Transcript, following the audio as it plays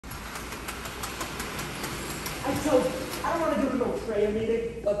I told you, I don't want to go to no prayer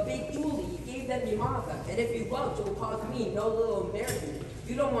meeting. But Big Julie, you gave them your mother, and if you won't, you'll cause me no little embarrassment.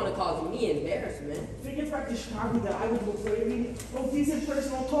 You don't want to cause me embarrassment. If it gets back to Chicago that I went to a prayer meeting, no decent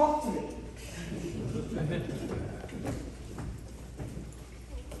person will talk to me.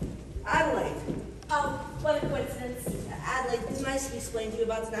 Adelaide. Oh, what a coincidence. Adelaide, it's nice to be explained to you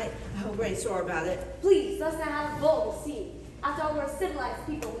about tonight. I'm very sore about it. Please, let's not have a bold scene. After all, we're civilized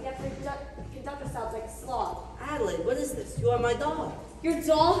people. We have to conduct ourselves like a sloth. Adelaide, what is this? You are my doll. Your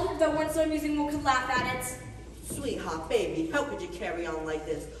doll? If that weren't so amusing, one could laugh at it. Sweetheart, baby, how could you carry on like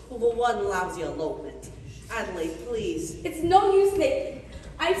this over one lousy elopement? Adelaide, please. It's no use, Nathan.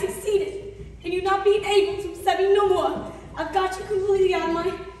 I've succeeded, and you not being able to upset me no more. I've got you completely out of my...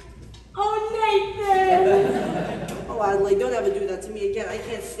 Oh, Nathan! Oh, Adelaide, don't ever do that to me again. I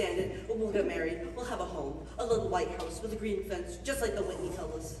can't stand it. We'll get married. We'll have a home. A little white house with a green fence, just like the Whitney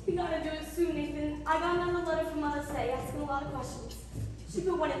colors. We gotta do it soon, Nathan. I got another letter from Mother today, asking a lot of questions. She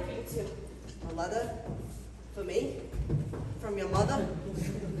put one in for you, too. A letter? For me? From your mother?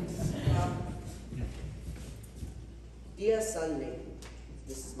 Dear son Nathan,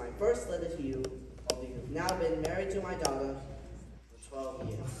 this is my first letter to you, although you've now been married to my daughter for 12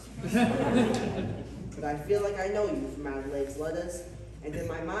 years. But I feel like I know you from Adelaide's letters, and in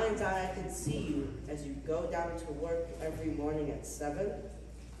my mind's eye I can see you as you go down to work every morning at 7.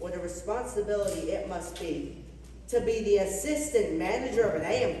 What a responsibility it must be to be the assistant manager of an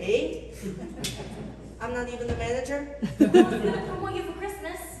A&P. I'm not even the manager. I was gonna promote you for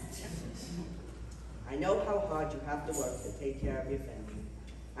Christmas. I know how hard you have to work to take care of your family.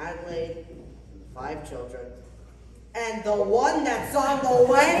 Adelaide, 5 children, and the one that's on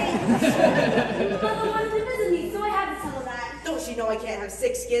the way. Mother wanted to visit me, so I had to tell her that. Don't you know I can't have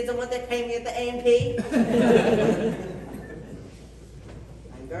 6 kids and what they pay me at the A&P?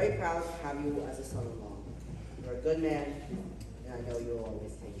 I'm very proud to have you as a son-in-law. You're a good man, and I know you'll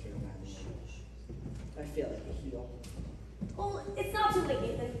always take care of Adelaide. I feel like a heel. Well, it's not too late,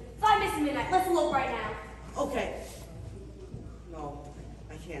 Nathan. 5 minutes to midnight. Let's elope right now. Okay. No,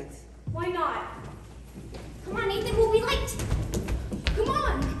 I can't. Why not? Come on, Nathan, we'll be late. Come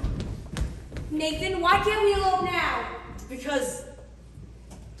on. Nathan, why can't we elope now? Because,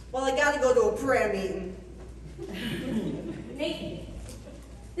 well, I gotta go to a prayer meeting. Nathan,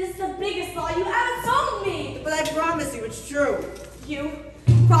 this is the biggest lie you ever told me. But I promise you, it's true. You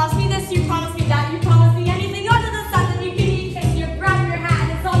promise me this, you promise me that, you promise me anything under the sun that you can eat, and you grab your hat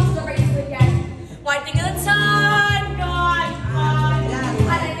and it's on to the races again. Why think of the time gone by, and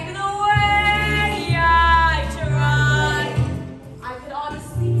I think of the way I tried. I could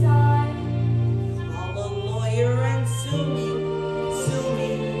honestly die. Call a lawyer and sue me,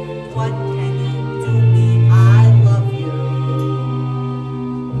 what can you do me? I love you.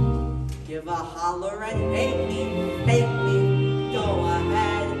 Give a holler and hate me,